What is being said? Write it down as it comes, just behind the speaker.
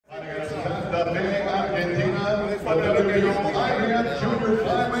Valle, Argentina, the WBO Junior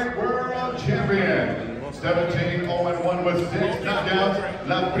Flyweight World Champion. 17-0-1 with 6 knockouts.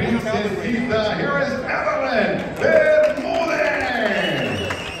 La Princesita, here is Evelin Bermudez.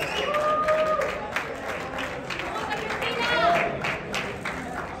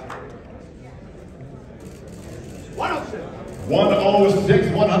 106,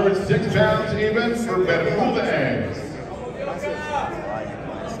 106 pounds even for Bermudez.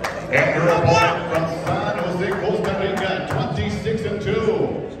 And your opponent from San Jose, Costa Rica,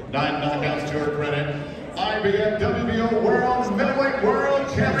 26-2. 9 knockouts to her credit. IBF WBO World Middleweight World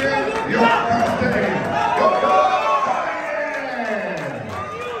Champion, Yokasta.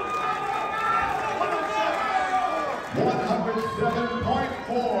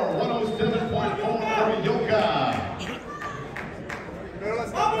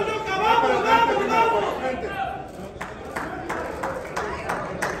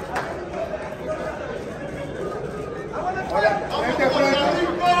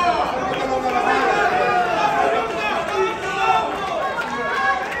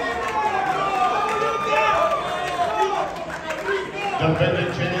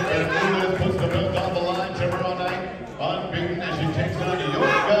 Defending champ Bermudez puts the belt on the line tomorrow night, unbeaten as she takes on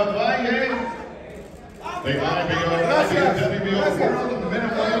Valle, the IBO WBO World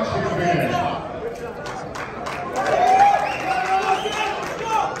Middleweight Champion.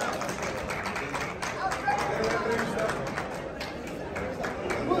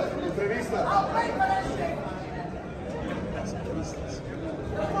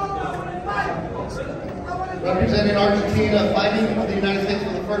 Representing Argentina, fighting for the United States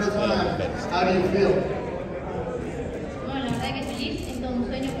for the first time, how do you feel? Bueno, la verdad que feliz, esto es un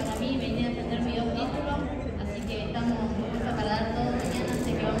sueño para mí, venir a defender mi 2 títulos, así que estamos listos para dar todo mañana, sé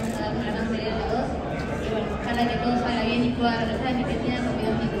que vamos a dar una gran pelea de 2, y bueno, ojalá que todo salga bien y pueda regresar a Argentina con mi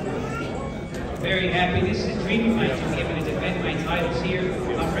 2 títulos. Very happy, this is a dream of mine to be able to defend my titles here.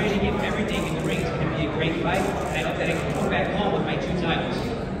 I'm ready to give everything in the ring, it's going to be a great fight, and I hope that I can come back home with my 2 titles.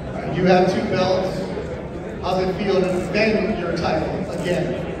 You have 2 belts. How does it feel to defend your title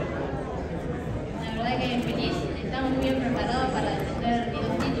again? La verdad que feliz, estamos muy bien preparados para defender mis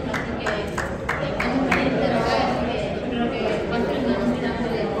 2 títulos, así que estamos felices de acá, así que yo creo que va a ser una gran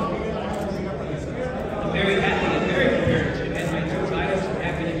pelea. I'm very happy and very prepared to defend my 2 titles. I'm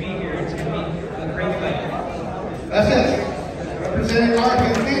happy to be here. It's going to be a great fight. That's it. Representing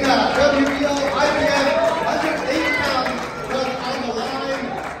Argentina, WBO, IBF, 180 pounds on the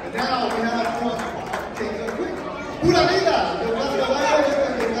line. And now we have Pura vida, Yokasta, Valle,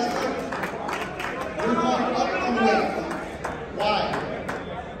 Yokasta. You're going up on weight. Why?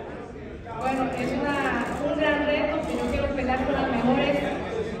 Bueno, es un gran reto, pero quiero pelear con las mejores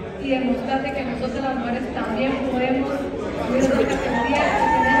y demostrarte que nosotros las mujeres también podemos subir otra categoría y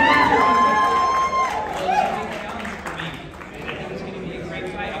tener más.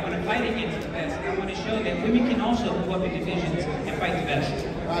 Fight against the best. I want to show that women can also move up in divisions and fight the best.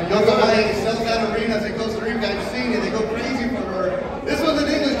 Yoga Valle sells out arenas in Costa Rica. I've seen it. They go crazy for her. This one's in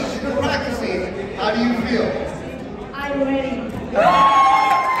English. She's been practicing. How do you feel? I'm ready. Let's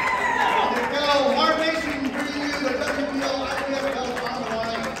go. Our nation bringing you the WBO IBF belt on the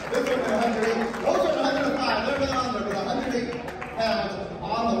line. This one's 108. Those are 105. They're not on there, but 108 pounds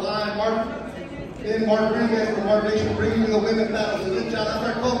on the line. Mark Regis from our nation bringing you the women's battles. Good job. That's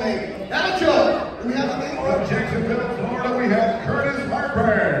our co-main. Nacho! Do we have a main From Jacksonville, Florida, we have Curtis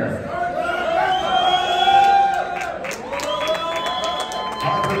Harper.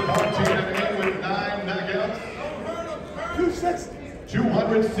 Harper 14-8 with 9 knockouts.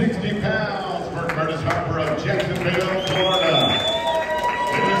 260 pounds for Curtis Harper of Jacksonville, Florida.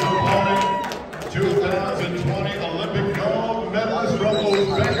 His opponent, 2020 Olympic gold medalist from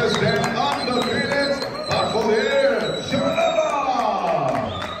Uzbekistan, undefeated, Valle, showdown.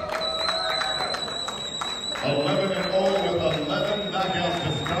 11-0 with 11 knockouts to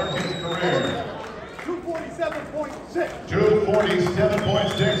start his career. 247.6.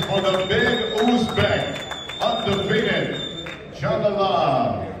 247.6 for the big Uzbek, undefeated,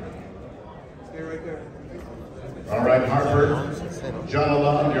 Jalalam. Stay right there. All right, Harper,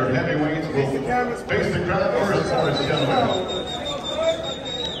 Jalalam, your heavyweights will face the crowd first, ladies and gentlemen.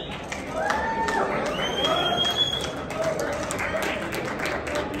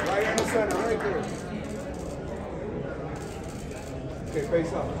 Right in the center, right there. Okay,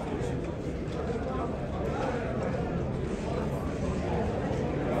 face up.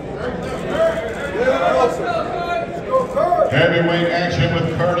 Heavyweight action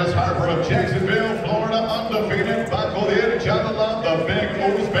with Curtis Harper of Jacksonville, Florida, undefeated. Valle, Jalalam, the big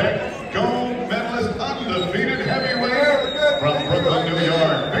Uzbek gold medalist, undefeated heavyweight from Brooklyn, New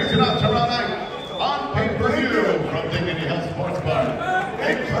York. Facing up tomorrow night.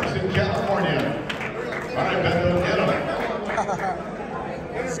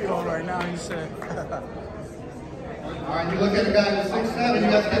 hole right now, he said. All right, you look at a guy who's 6'7", you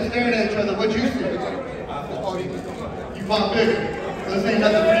guys kept staring at each other. What'd you see? You fought bigger. So this ain't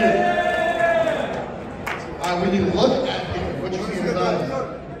nothing for you. All right, when you look at him, what you see in his eyes?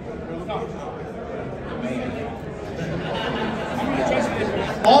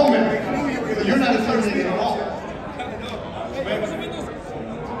 All men. So you're not associated at all.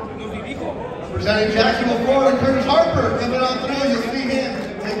 Presenting Jacksonville forward, Curtis Harper coming on through. You'll see him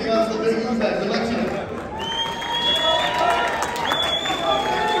taking on the big Uzbek. Good luck to you.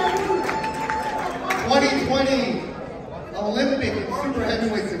 2020 Olympic super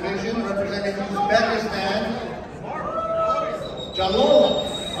heavyweight division representing Uzbekistan. Jalola.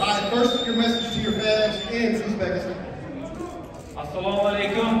 All right, first your message to your fans in Uzbekistan. Assalamu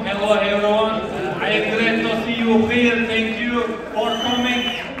alaikum. Hello everyone. I am glad to see you here. Thank you for coming.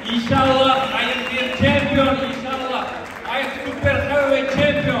 Inshallah, I am the champion. Inshallah, I am super heavyweight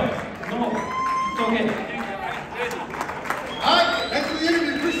champion. No, it's okay. All right, thanks for the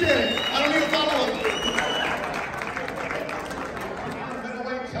interview. Appreciate it. I don't need a follow-up.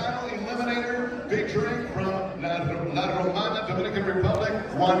 Middleweight title eliminator featuring from Nazarena, Dominican Republic,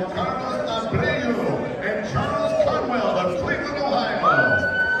 Juan Carlos Abreu and Charles Conwell of Cleveland, Ohio.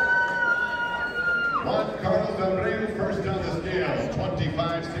 Juan Carlos Abreu first on the scale,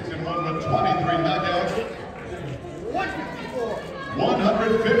 25, 6-1 with 23 knockouts.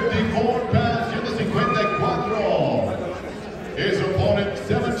 154 pounds, 154. His opponent,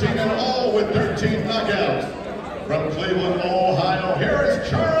 17-0 with 13 knockouts. From Cleveland, Ohio, here is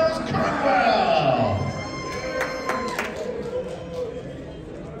Charles Conwell.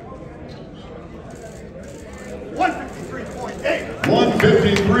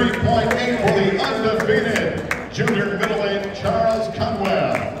 153.8 for the undefeated junior middleweight Charles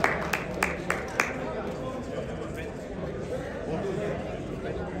Conwell.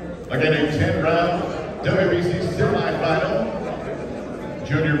 Again, a 10-round WBC semifinal,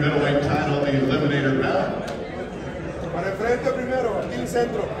 junior middleweight title eliminator bout. Para el frente primero, aquí en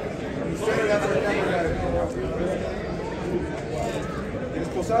centro. ¿Quieres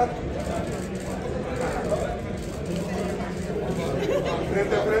posar?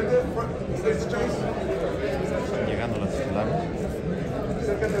 Frente a frente. Llegando las titulares.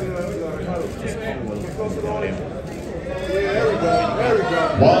 Acércate al arrejado.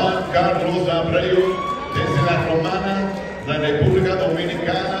 Juan Carlos Abreu, desde la Romana, la República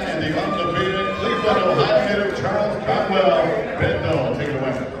Dominicana, and the undefeated Cleveland, Ohio native Charles Conwell. Beto, take it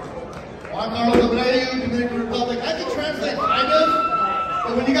away. Juan Carlos Abreu, Dominican Republic. I can translate kind of,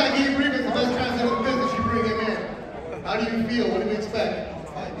 but when you got Gabe Reeves, the best translator in the business, you bring him in. How do you feel? What do you expect?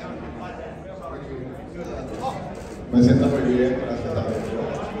 Me siento muy bien, gracias a Dios.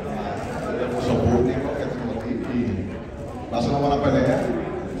 Hermoso público que tengo aquí y va a ser una buena pelea.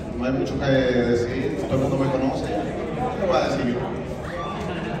 No hay mucho que decir, todo el mundo me conoce. ¿Qué voy a decir yo?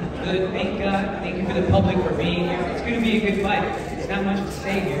 Good, thank God. Thank you for the public for being here. It's going to be a good fight. There's not much to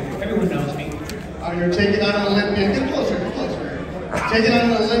say here. Everyone knows me. You're taking on an Olympian. Get closer, get closer. Taking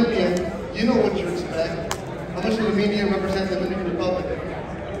on an Olympian, you know what you expect. How much of the media represents the Dominican Republic?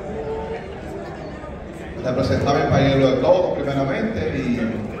 Representa mi país lo de todo, primeramente, y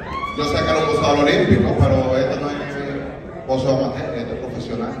yo sé que lo boxeo olímpico, pero esto no es boxeo amateur, esto es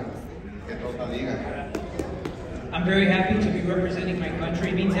profesional, esto es otra liga. I'm very happy to be representing my country.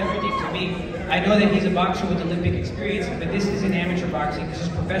 It means everything to me. I know that he's a boxer with Olympic experience, but this isn't amateur boxing. This is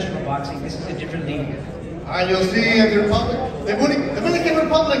professional boxing. This is a different league. You'll see in the Republic, the Dominican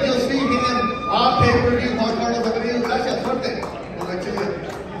Republic, you'll see him on pay-per-view. Juan Carlos Abreu, gracias, suerte.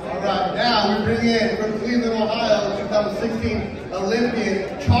 All right, now we bring in from Cleveland, Ohio, 2016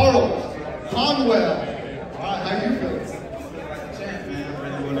 Olympian Charles Conwell. All right, how you feeling?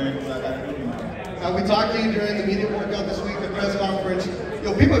 Now we talked to you during the media workout this week, the press conference.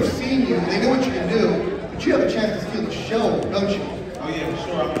 People have seen you, they know what you can do, but you have a chance to steal the show, don't you? Oh yeah, for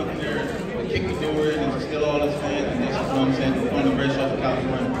sure. I'm looking there to kick the door and to steal all his fans, and this is what I'm saying, one of the great shows in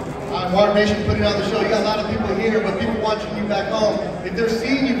California. Mark Nation putting on the show. You got a lot of people here, but people watching you back home, if they're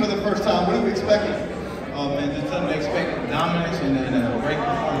seeing you for the first time, what are we expecting? Oh man, just tell them to expect dominance and a great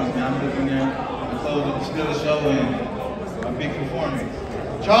performance, man. I'm looking there to close up, steal the show, and a big performance.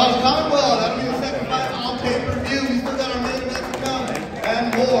 Charles Conwell, that'll be the second fight on pay-per-view. We still got our main event to come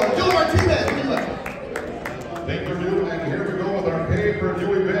and more. Joe Martinez, anyway. Pay-per-view, and here we go with our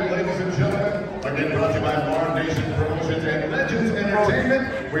pay-per-view event, ladies and gentlemen. Again, brought to you by Mark Nation Promotions and Legends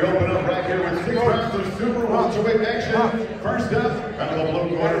Entertainment. We open up right here with 6 rounds of super welterweight action. First up, out of the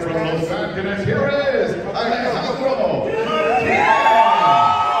blue corner from Los Angeles, here is Alejandro Martinez.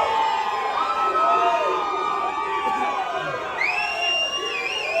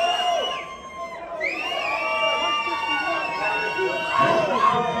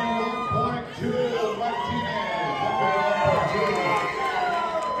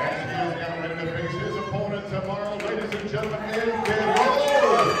 gentlemen, El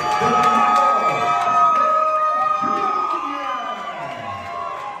Bermudez.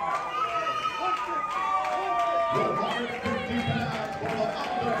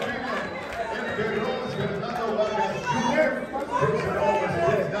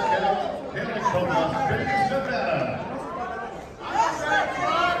 From Regis Zepeda.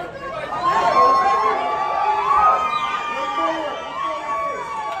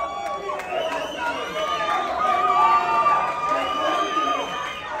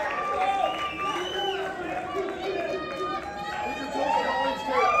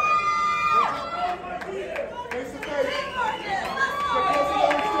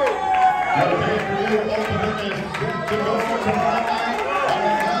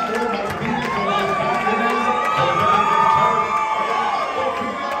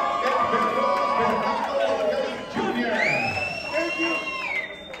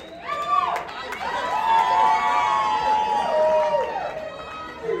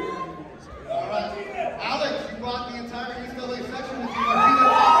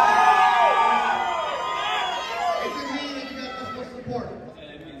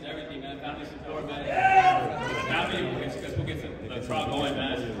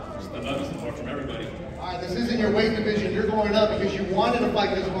 This isn't your weight division. You're going up because you wanted to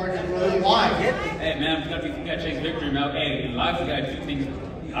fight this market, brother. Why? Hey, man, we gotta chase victory, man. Hey, in life, we gotta do things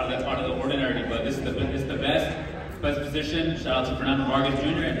out of the ordinary, but this is the best position. Shout out to Fernando Vargas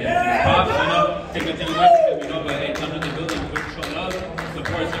Jr. and props, take nothing away, but hey, come to the building, put your show up,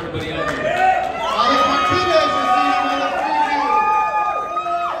 support everybody out there. Alex Martinez is seeing on the preview.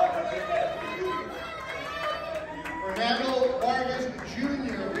 Fernando Vargas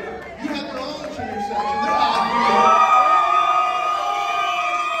Jr. You have your own junior section. They're awesome.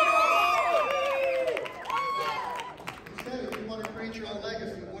 Instead, if you want to create your own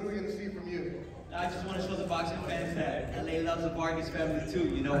legacy, what are we going to see from you? I just want to show the boxing fans that LA loves the Vargas family too.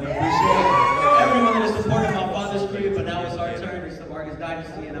 You know, we appreciate everyone that has supported my father's career, but now it's our turn. It's the Vargas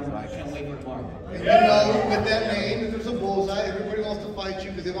dynasty, and I can't wait for tomorrow. And you know, with that name, if there's a bullseye, everybody wants to fight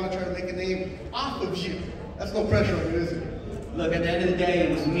you because they want to try to make a name off of you. That's no pressure on you, is it? Look, at the end of the day, it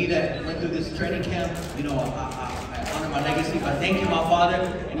was me that went through this training camp. You know, I honor my legacy by thanking my father,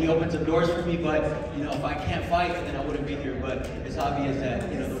 and he opened some doors for me. But you know, if I can't fight, then I wouldn't be here. But it's obvious that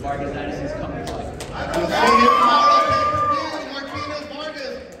the Vargas dynasty is coming to life. We'll see you tomorrow, pay-per-view, Martinez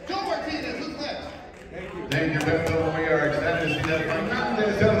Vargas. Joe Martinez, who's next? Thank you, Beto. We are excited to see that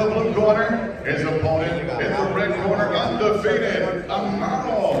Bermudez in the blue corner. His opponent in the red corner, undefeated,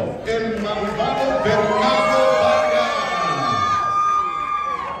 Amado El Malvado Bernardo Vargas.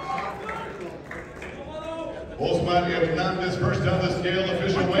 Osman Hernandez first on the scale,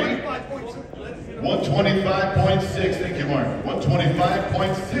 official weight 125.6. Thank you, Mark.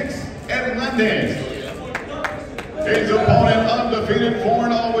 125.6. Hernandez. His opponent undefeated,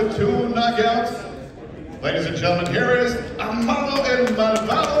 4-0 with 2 knockouts. Ladies and gentlemen, here is Amado El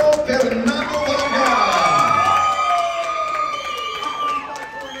Malvado Bernardo Vargas.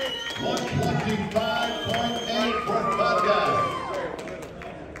 125.8 for Vargas.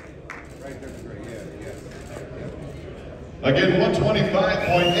 Again,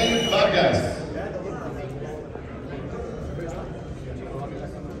 125.8 Vargas.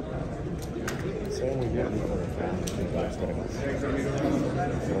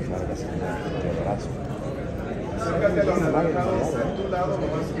 Acércate a los lados, de tu lado, lo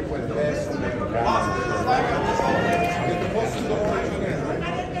más que puedes. Eso. Get the closest to the orange again.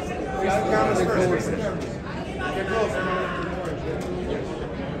 Get closer.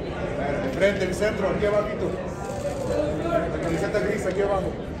 De frente, el centro, aquí abajito. La camiseta gris, aquí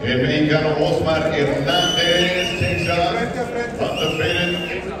abajo. El mexicano Osman Hernandez takes on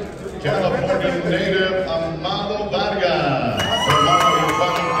undefeated California native Amado Vargas.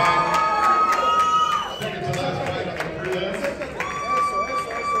 Second to last fight on the prelims.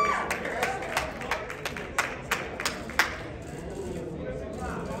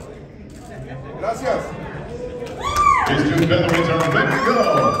 Gracias. These two featherweights are ready to go.